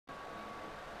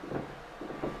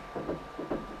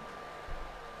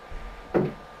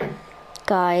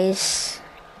guys,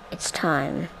 it's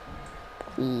time.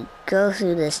 We go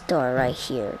through this door right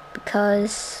here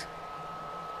because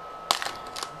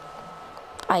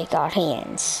I got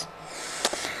hands.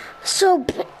 So,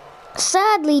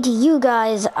 sadly to you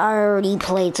guys, I already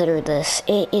played through this.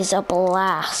 It is a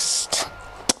blast.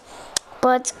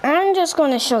 But I'm just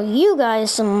going to show you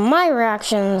guys some of my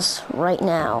reactions right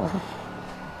now.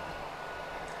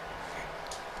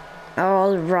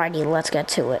 Alrighty, let's get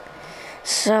to it.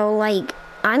 So, like,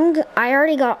 I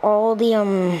already got all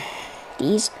the,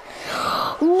 these.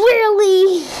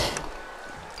 Really?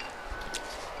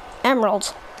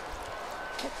 Emeralds.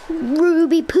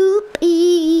 Ruby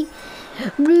Poopy.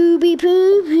 Ruby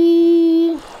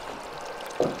Poopy.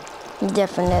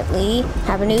 Definitely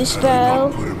have a new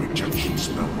spell. Had you not put a rejection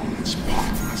spell on its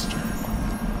path, Master,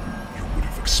 you would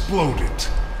have exploded.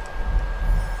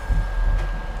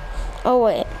 Oh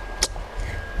wait.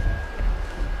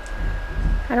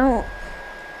 I don't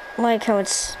like how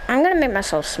it's. I'm gonna make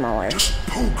myself smaller. Just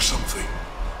poke something.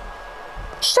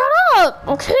 Shut up!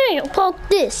 Okay, I'll poke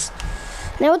this.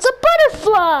 Now it's a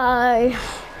butterfly.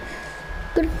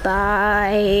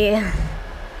 Goodbye.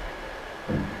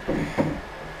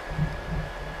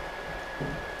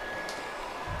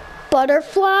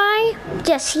 Butterfly,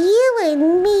 just you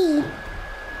and me.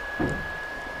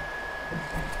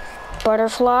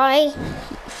 Butterfly,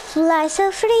 fly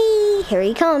so free. Here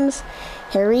he comes.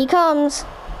 Here he comes.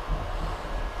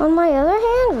 On my other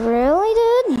hand, really,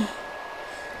 dude?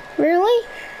 Really?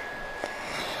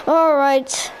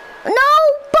 Alright. No,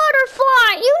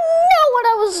 butterfly! You know what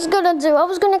I was gonna do. I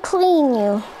was gonna clean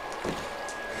you.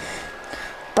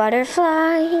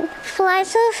 Butterfly, fly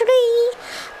so free.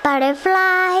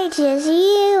 Butterfly, just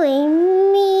you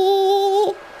and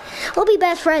me. We'll be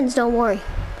best friends, don't worry.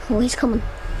 Oh, he's coming.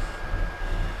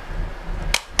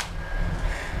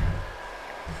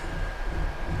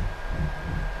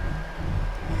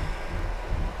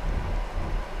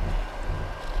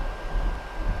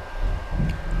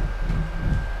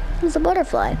 It's a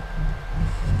butterfly.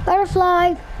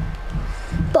 Butterfly.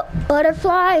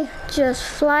 Butterfly, just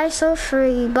fly so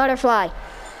free. Butterfly.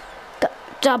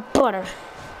 Butter.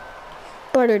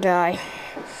 Butter die.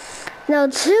 Now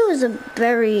 2 is a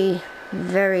very,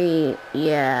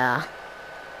 yeah.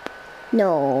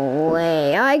 No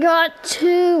way. I got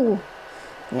 2.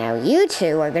 Now you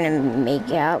two are gonna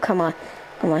make out. Come on.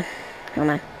 Come on. Come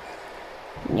on.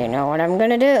 You know what I'm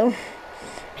gonna do.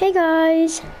 Hey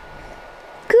guys.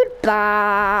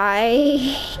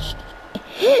 Goodbye.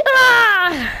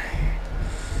 Ah!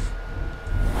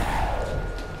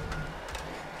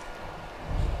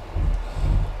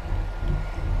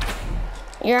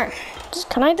 Yeah.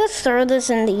 Can I just throw this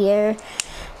in the air?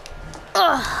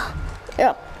 Ugh.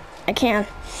 Yep. I can.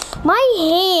 My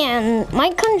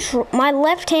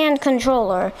left hand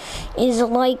controller is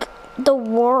like the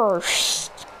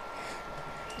worst.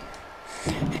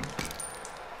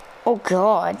 Oh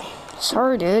God.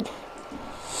 Sorry, dude.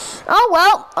 Oh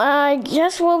well, I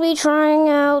guess we'll be trying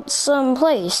out some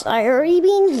place. I already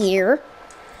been here.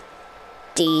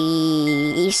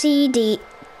 D C D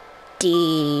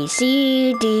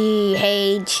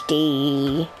H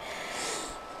D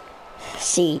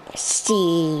C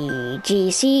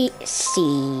G C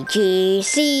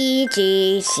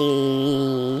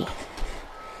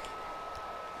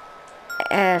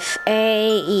F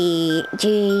A E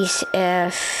G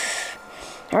F.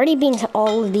 I've already been to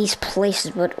all of these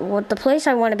places, but the place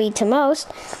I want to be to most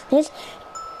is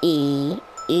E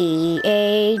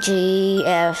A G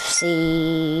F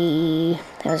C.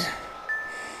 That was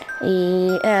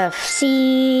E F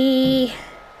C.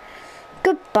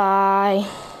 Goodbye.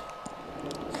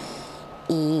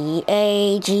 E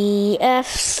A G F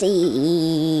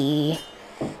C.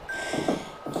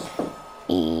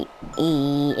 E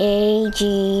A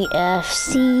G F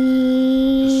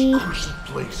C. This cursed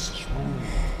place is ruled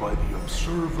by the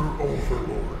Observer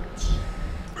Overlords.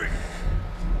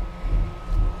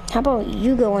 How about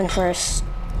you go in first?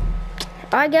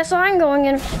 I guess I'm going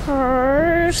in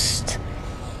first.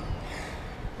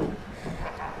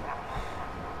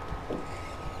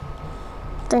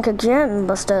 Think again,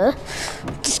 Buster.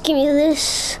 Just give me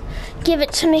this. Give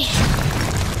it to me.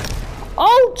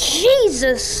 Oh,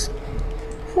 Jesus!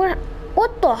 What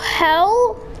the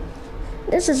hell?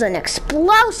 This is an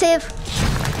explosive.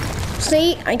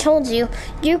 See, I told you.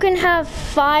 You can have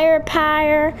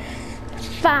firepower.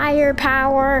 I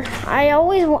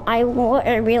really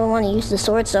want to use the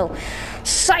sword, so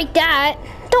psych that.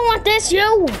 Don't want this,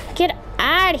 you. Get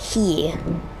out of here.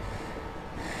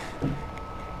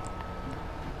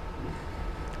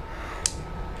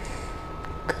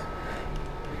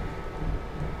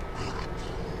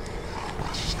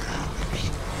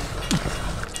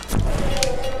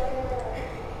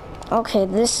 Okay,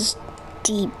 this is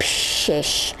deep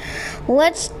shish.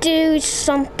 Let's do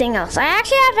something else. I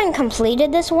actually haven't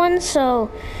completed this one, so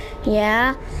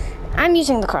yeah. I'm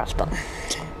using the crossbow.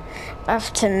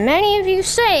 After many of you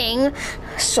saying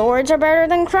swords are better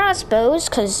than crossbows,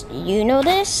 because you know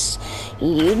this,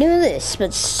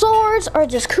 but swords are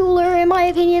just cooler in my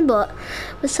opinion, but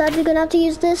besides we're gonna have to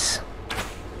use this.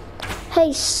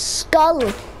 Hey,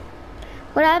 Skull.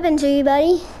 What happened to you,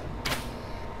 buddy?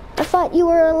 I thought you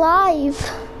were alive.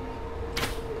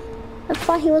 I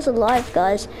thought he was alive,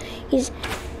 guys. He's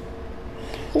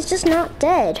just not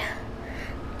dead.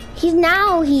 He's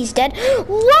dead.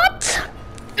 What?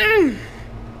 I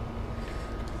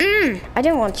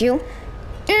didn't want you.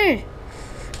 Don't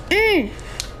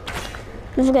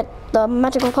forget the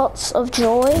magical pots of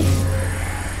joy.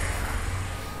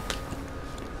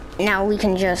 Now we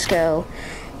can just go.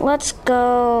 Let's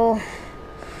go.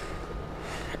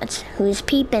 Who's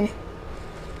peeping?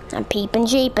 I'm peeping,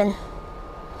 jeeping.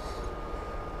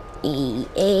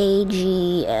 E-A-G-F-C.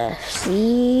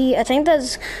 I think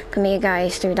there's gonna be a guy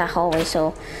through that hallway,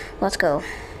 so let's go.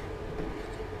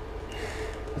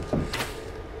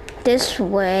 This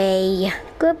way.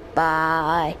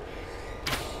 Goodbye.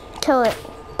 Kill it.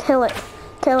 Kill it.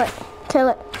 Kill it. Kill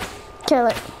it. Kill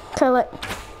it. Kill it.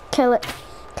 Kill it.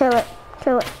 Kill it.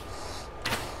 Kill it.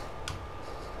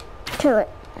 Kill it.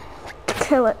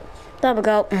 Kill it. There we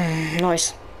go.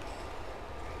 Nice.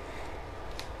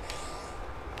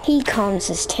 He calms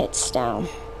his tits down.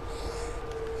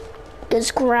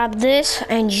 Just grab this,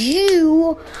 and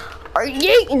you are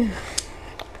yeeting.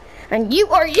 And you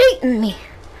are yeeting me.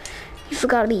 You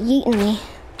forgot to be yeeting me.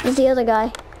 Where's the other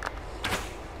guy?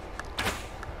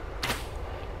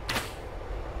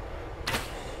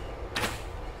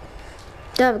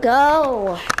 There we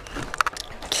go.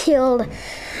 Killed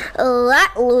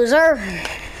that loser.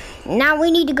 Now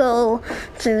we need to go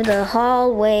through the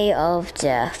hallway of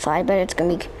death. I bet it's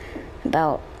gonna be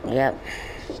about, yep.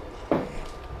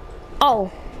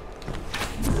 Oh.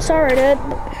 Sorry, dude.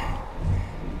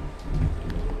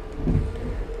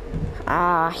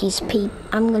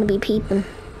 I'm gonna be peeping.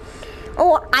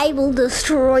 Oh, I will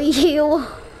destroy you.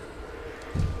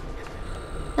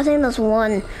 I think there's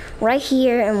one right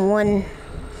here and one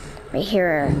right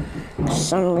here for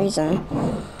some reason.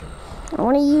 I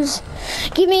want to use...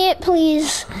 Give me it,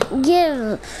 please.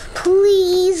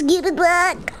 Please give it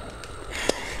back.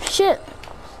 Shit.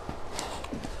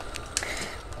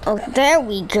 Oh, there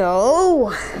we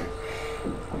go.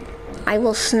 I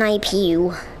will snipe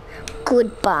you.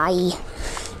 Goodbye.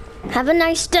 Have a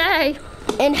nice day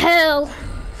in hell,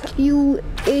 you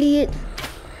idiot.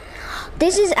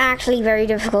 This is actually very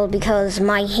difficult because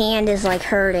my hand is like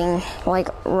hurting, like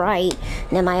right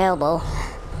near my elbow.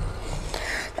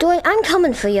 I'm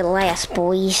coming for your last,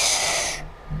 boys.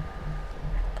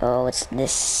 Oh, it's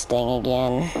this thing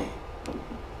again.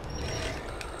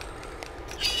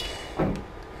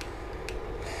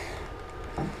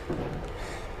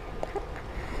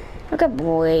 Okay,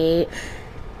 boy.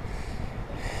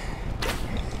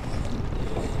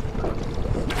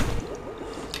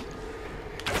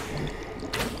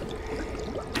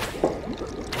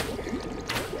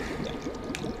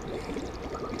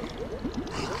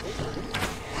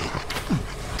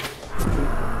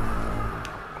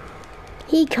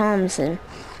 He calms him.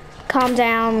 Calm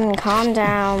down, calm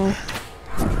down.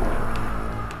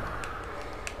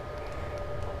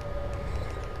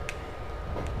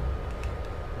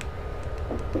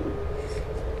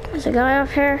 There's a guy up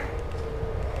here.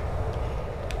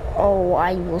 Oh,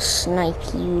 I will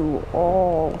snipe you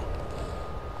all.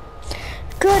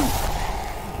 Good.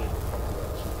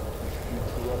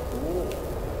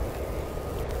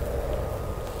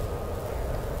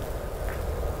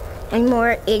 And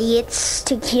more idiots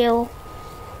to kill.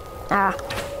 Ah.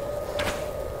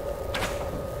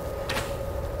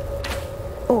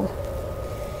 Oh.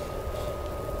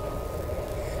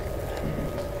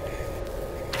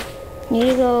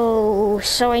 Need to go,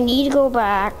 so I need to go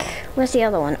back. Where's the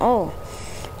other one? Oh,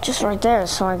 just right there.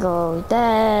 So I go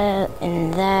there,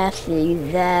 and there,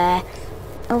 through there.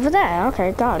 Over there,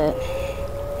 okay, got it.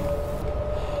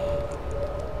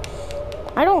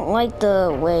 I don't like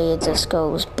the way it just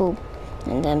goes boop,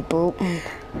 and then boop.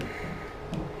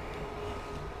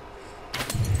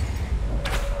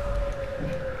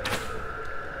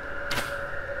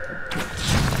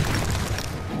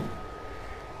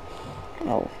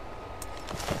 Oh.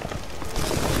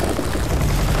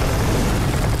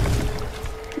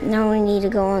 Now we need to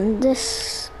go on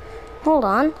this. Hold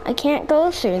on, I can't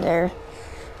go through there.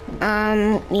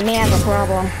 We may have a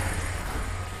problem.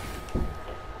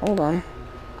 Hold on.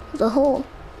 The hole.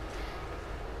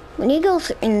 We need to go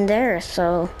in there,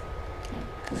 so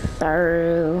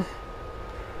through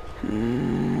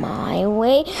my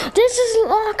way. This is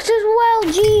locked as well,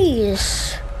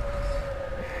 jeez.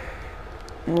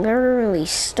 I'm literally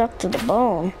stuck to the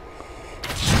bone.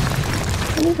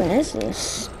 What even is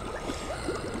this?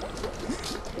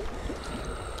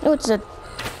 Oh, it's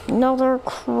another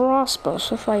crossbow,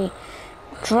 so if I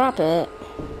drop it,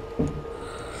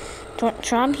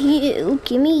 drop you,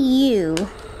 give me you.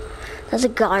 There's a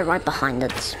guy right behind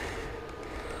us.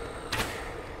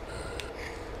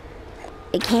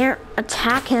 I can't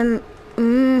attack him.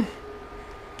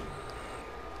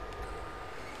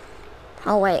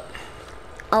 Oh wait.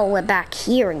 Oh, we're back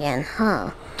here again,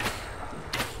 huh?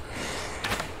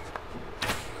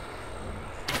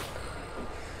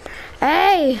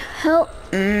 Hey, help.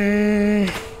 I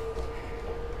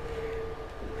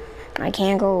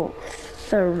can't go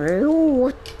through.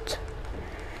 What?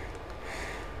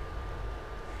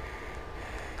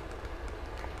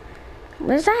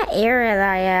 Where's that area that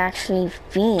I actually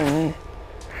been?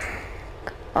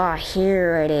 Oh,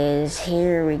 here it is.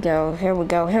 Here we go. Here we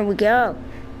go. Here we go.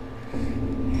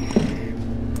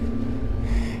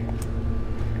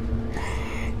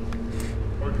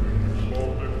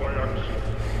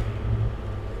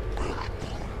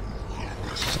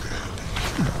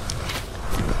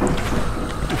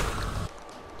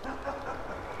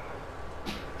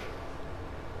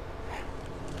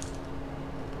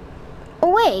 Oh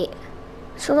wait,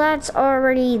 so that's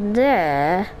already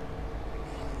there.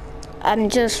 I'm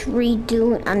just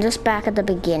back at the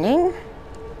beginning.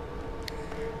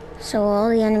 So all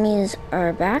the enemies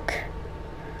are back.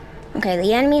 Okay,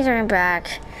 the enemies are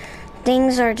back.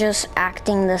 Things are just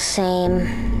acting the same.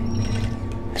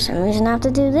 For some reason I have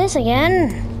to do this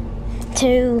again.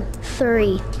 2,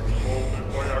 3.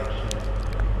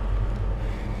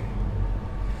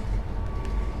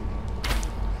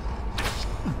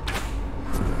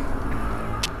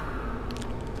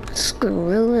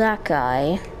 Screw that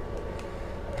guy.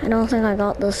 I don't think I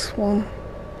got this one.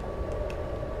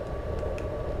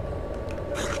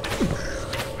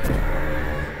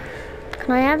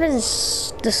 Can I have the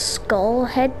skull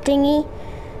head thingy?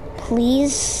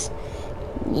 Please?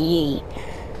 Yeet.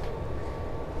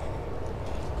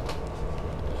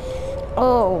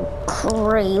 Oh,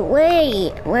 great.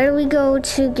 Wait, where do we go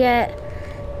to get...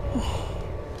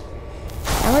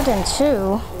 Other than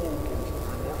 2.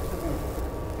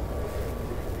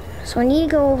 So I need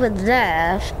to go over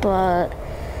there, but...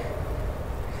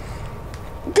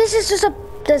 This is just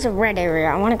there's a red area.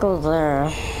 I want to go there.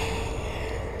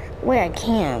 Wait, I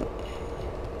can't.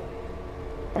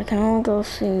 I can only go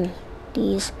through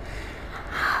these.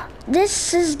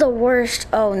 This is the worst.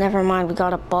 Oh, never mind. We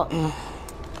got a button.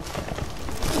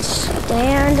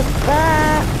 Stand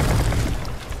back.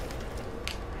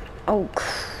 Oh,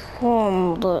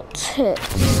 come the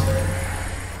tits.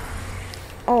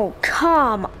 Oh,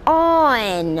 come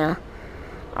on.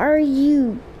 Are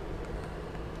you...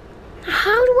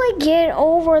 How do I get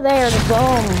over there to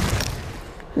go?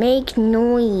 Make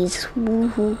noise.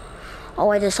 Woohoo.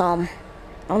 Oh, I just saw him.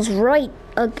 I was right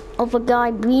of a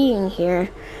guy being here.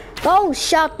 Oh,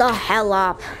 shut the hell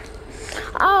up.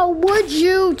 Oh, would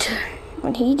you?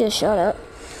 And he just shut up.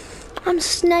 I'm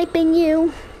sniping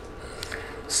you.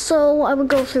 So I would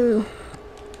go through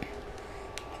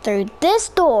this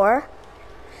door.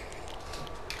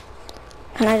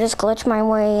 Can I just glitch my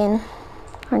way in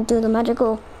and do the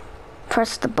magical?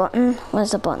 Press the button.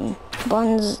 Where's the button? The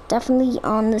button's definitely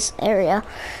on this area.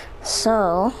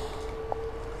 So,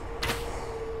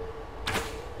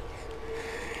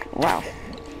 wow.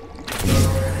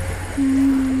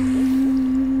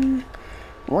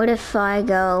 What if I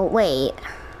go, wait.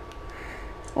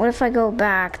 What if I go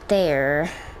back there?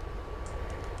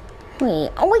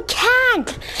 Wait, oh, I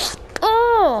can't!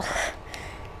 Oh!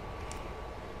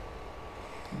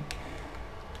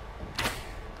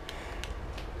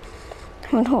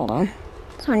 Wait, hold on.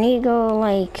 So I need to go,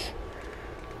 like,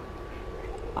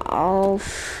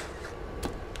 off.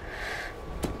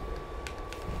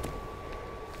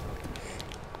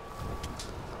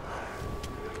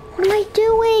 What am I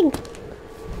doing?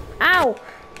 Ow!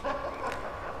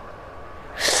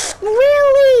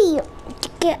 Really?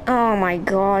 Oh my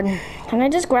god. Can I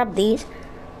just grab these?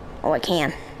 Oh, I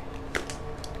can.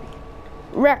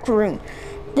 Rec room.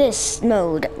 This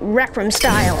mode, rec room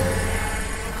style.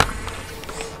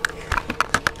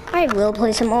 I will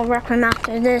play some more Rec Room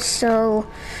after this, so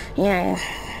yeah.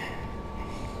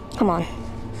 Come on.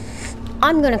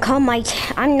 I'm not gonna calm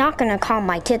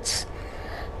my tits.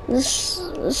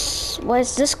 Why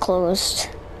is this closed?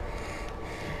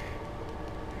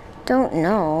 Don't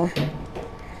know.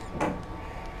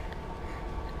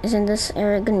 Isn't this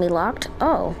area gonna be locked?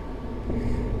 Oh.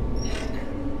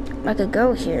 I could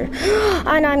go here.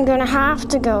 And I'm gonna have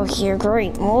to go here.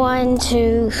 Great. 1,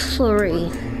 2,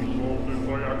 3.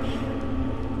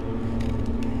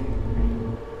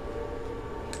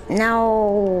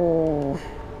 No.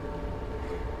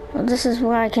 Well, this is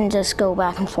where I can just go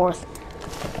back and forth.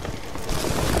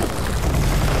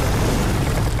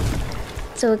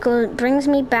 So it brings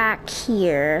me back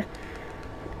here.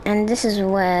 And this is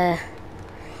where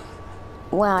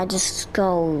I just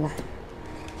go.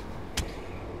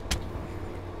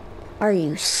 Are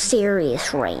you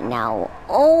serious right now?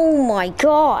 Oh my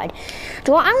god.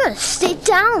 I'm gonna sit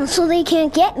down so they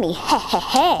can't get me. Heh heh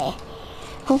heh.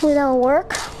 Hopefully that'll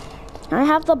work. I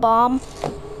have the bomb.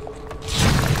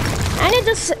 I need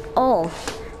to oh,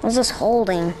 I was just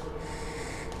holding.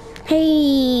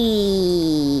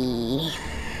 Hey.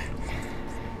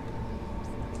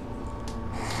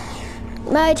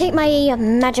 I take my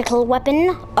magical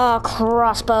weapon, a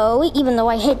crossbow, even though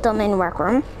I hit them in Rec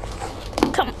Room.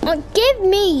 Come on, give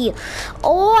me!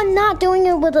 Oh, I'm not doing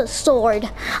it with a sword.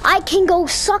 I can go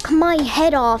suck my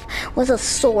head off with a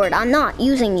sword. I'm not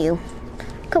using you.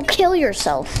 Go kill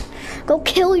yourself. Go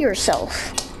kill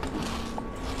yourself.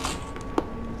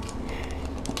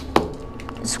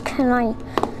 So can I...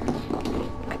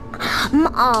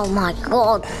 Oh my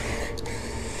god.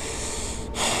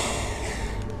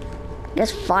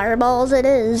 Guess fireballs it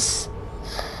is.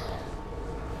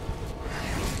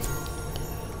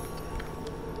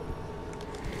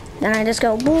 Then I just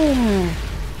go boom.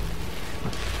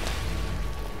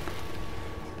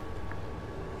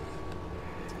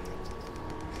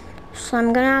 So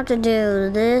I'm gonna have to do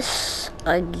this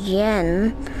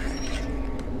again.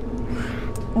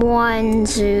 1,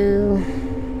 2,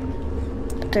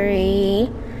 3.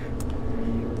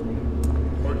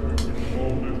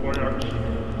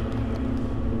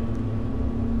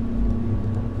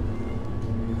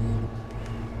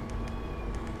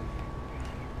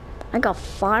 I got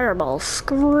fireball.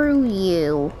 Screw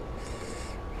you.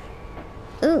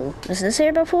 Ooh, was this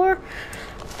here before?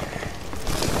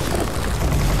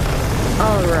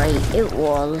 Alright, it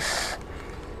was.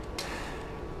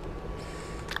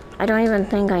 I don't even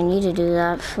think I need to do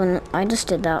that. I just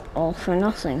did that all for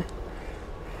nothing.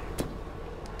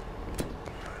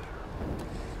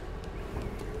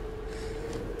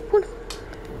 What?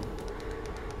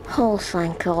 Oh,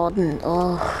 thank God.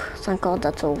 Oh, thank God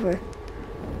that's over.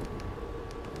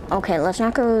 Okay, let's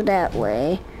not go that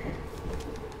way.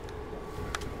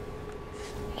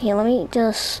 Here, let me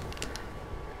just...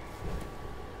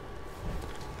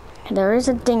 There is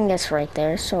a dingus right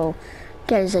there, so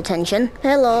get his attention.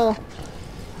 Hello.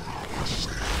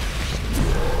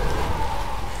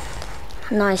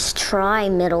 Nice try,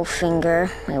 middle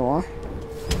finger. I will.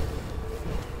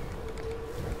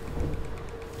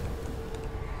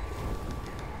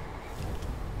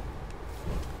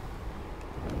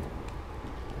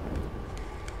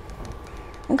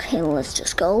 Okay, let's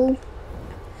just go.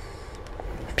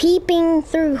 Peeping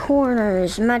through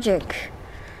corners, magic.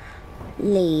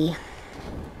 Lee.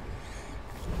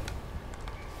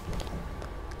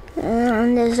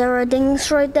 And is there a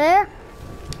dingus right there?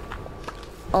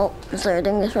 Oh, is there a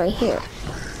dingus right here?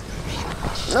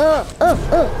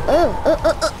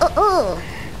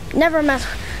 Never mess.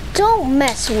 Don't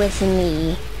mess with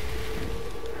me.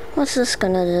 What's this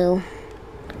gonna do?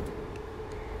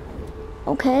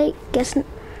 Okay,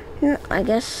 I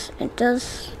guess it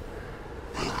does.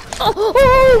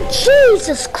 Oh,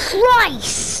 Jesus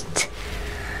Christ!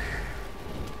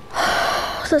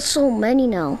 There's so many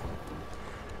now.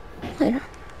 Wait,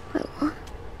 what?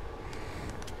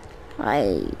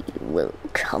 I will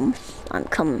come. I'm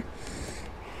coming.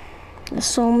 There's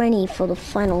so many for the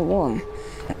final one.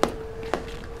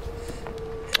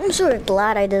 I'm sort of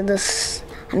glad I did this.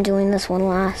 I'm doing this one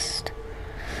last.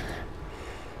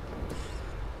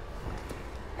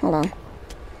 Hold on.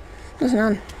 There's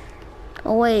none.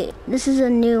 Oh wait, this is a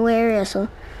new area, so...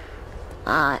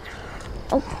 Oh.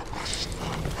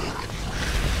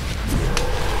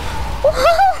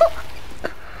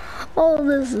 Oh,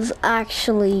 this is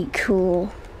actually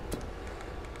cool.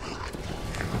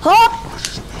 Oh!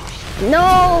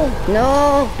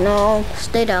 No,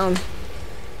 stay down.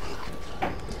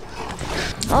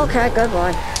 Okay,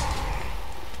 goodbye.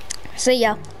 See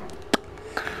ya.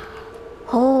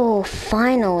 Oh,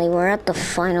 finally, we're at the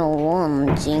final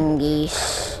one,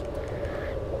 jingies.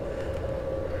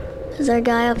 Is there a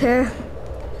guy up here?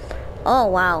 Oh,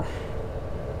 wow.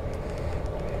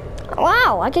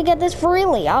 Wow, I could get this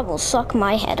freely. I will suck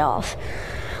my head off.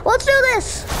 Let's do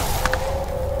this!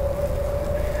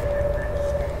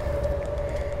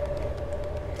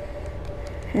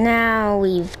 Now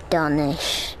we've done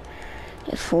it.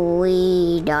 If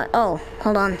we die... Oh,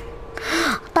 hold on.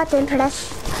 Button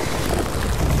press.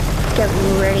 Get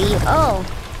ready. Oh.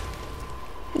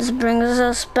 This brings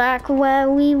us back where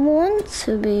we want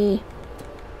to be.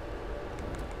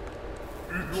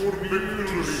 Your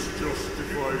victory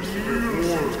justifies the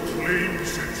reward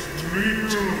claims its meat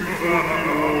before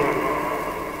the war.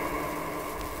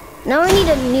 Now I need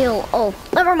a meal. Oh,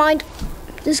 never mind.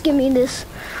 Just give me this.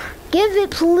 Give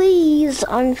it, please.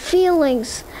 I'm feeling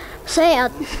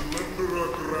sad. Surrender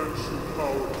grants you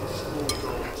power to slow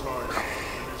down time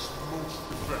and is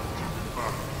most effective in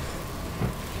battle.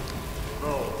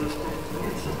 Now, this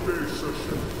concludes today's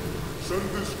session. Send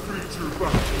this creature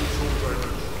back to its own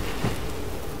dimension.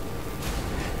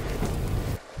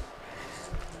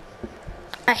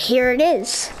 Here it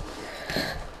is.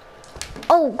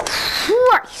 Oh,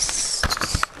 Christ.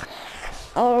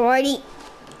 Alrighty.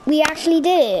 We actually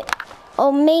did it.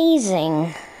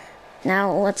 Amazing.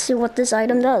 Now, let's see what this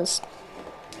item does.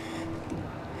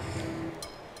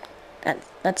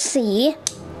 Let's see.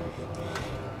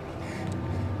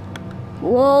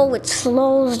 Whoa, it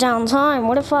slows down time.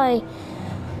 What if I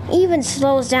even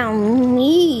slows down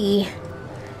me?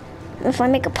 If I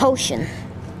make a potion?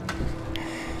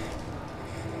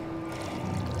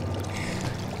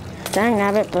 Dang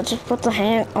nabbit, but just put the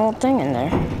whole thing in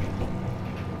there.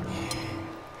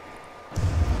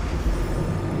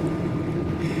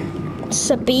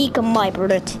 Speak, my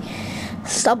brother.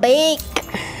 Speak.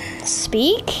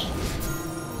 Speak?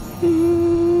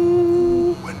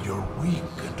 When you're weak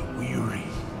and weary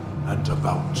and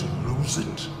about to lose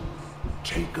it,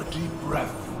 take a deep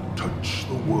breath, touch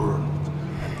the world,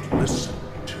 and listen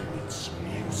to its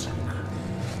music.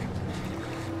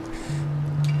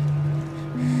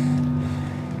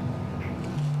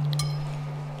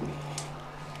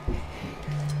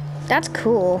 That's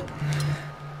cool.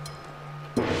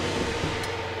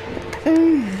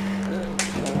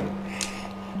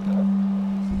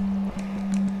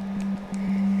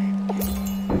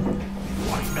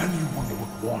 Why anyone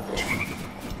would want to,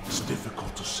 it's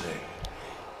difficult to say.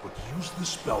 But use the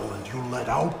spell and you let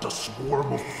out a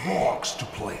swarm of frogs to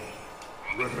play.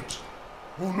 Rabbit.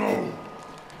 Oh no!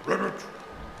 Rabbit!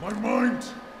 My mind!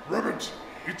 Rabbit!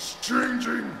 It's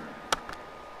changing!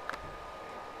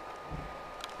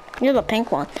 You're the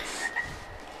pink one.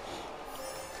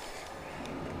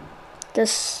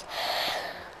 This.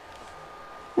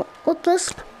 What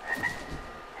this?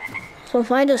 So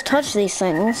if I just touch these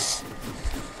things.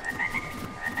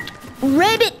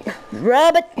 Ribbit!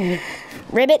 Rabbit!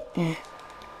 Ribbit!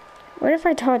 What if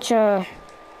I touch, my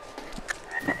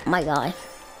guy?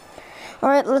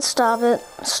 Alright, let's stop it.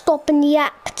 Stop in the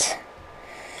act.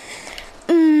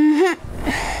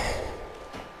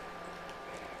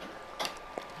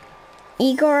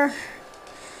 Igor,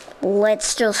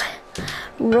 let's just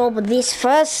rub this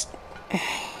first.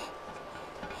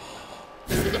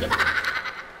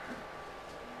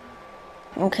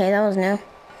 Okay, that was new.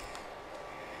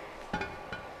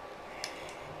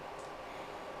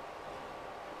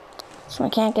 So I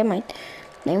can't get my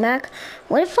thing back.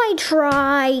 What if I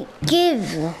try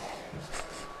give?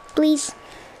 Please.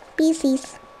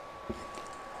 Please.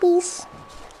 Please.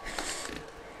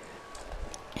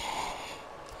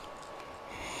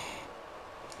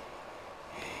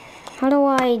 How do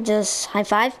I just high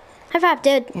five? High five,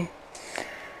 dude.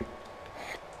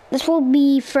 This will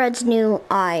be Fred's new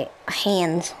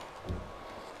hand.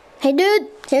 Hey, dude,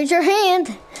 here's your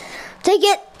hand. Take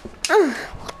it.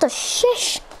 What the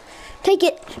shish? Take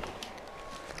it.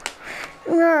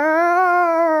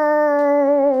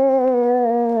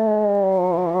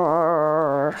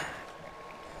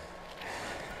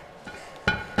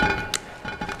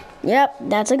 Yep,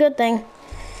 that's a good thing.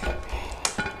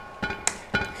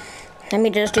 Let me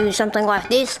just do something like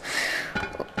this.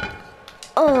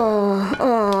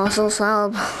 Oh, so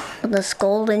sad. This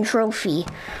golden trophy.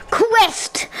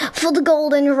 Quest for the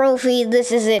golden trophy.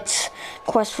 This is it.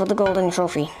 Quest for the golden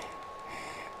trophy.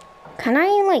 Can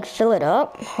I, like, fill it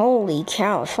up? Holy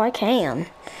cow, if I can.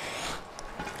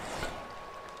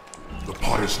 The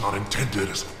pot is not intended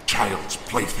as a child's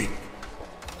plaything.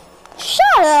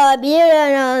 Shut up, you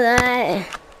don't know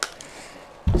that.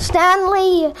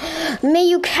 Stanley, may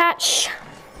you catch...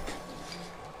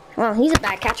 Well, he's a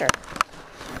bad catcher.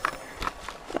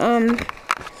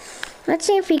 Let's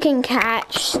see if he can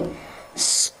catch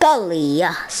Scully.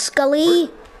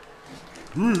 Scully?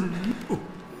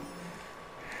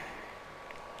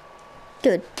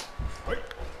 Dude.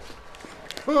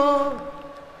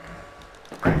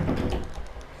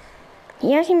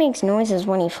 He actually makes noises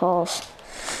when he falls.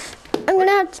 I'm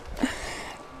gonna have to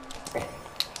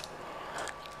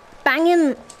bang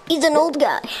him. He's an old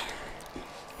guy.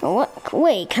 What?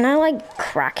 Wait, can I like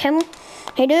crack him?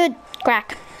 Hey dude,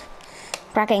 Crack.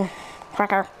 Cracking.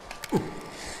 Cracker.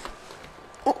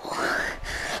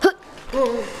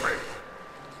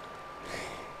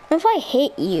 If I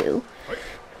hit you,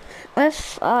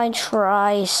 if I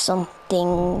try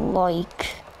something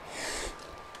like...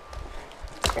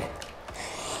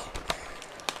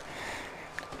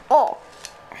 Oh!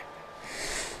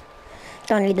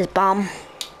 Don't need this bomb.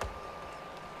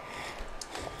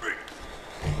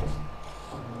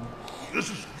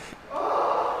 This is...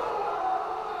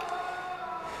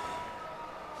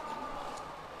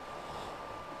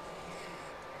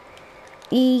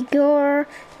 Igor,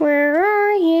 where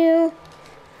are you?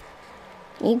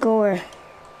 Igor.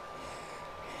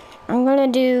 I'm gonna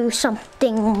do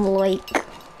something like...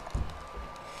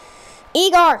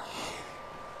 Igor!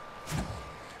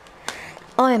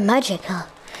 Oh, I'm magical.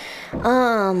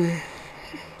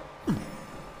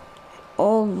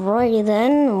 Alrighty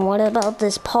then, what about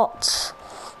this pot?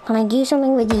 Can I do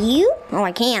something with you? Oh,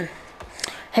 I can.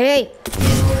 Hey!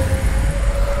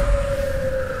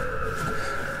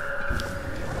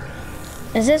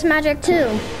 Is this magic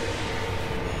too?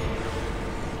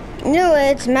 No,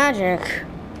 it's magic.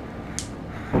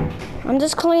 I'm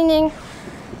just cleaning.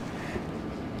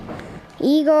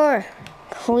 Igor,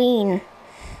 clean.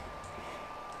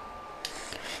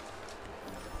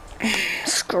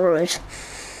 Screw it.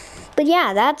 But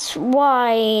yeah, that's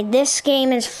why this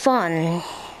game is fun.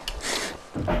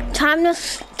 Time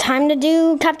to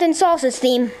do Captain Salsa's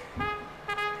theme.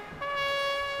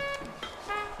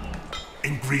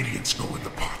 Ingredients go in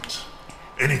the pot.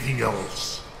 Anything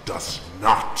else does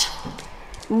not.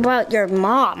 About your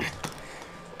mom.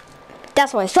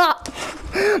 That's what I thought.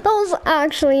 That was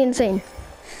actually insane.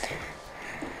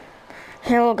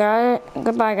 Hello guys,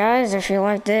 goodbye guys. If you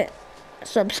liked it,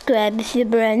 subscribe if you're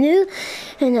brand new,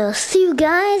 and I'll see you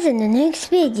guys in the next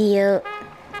video.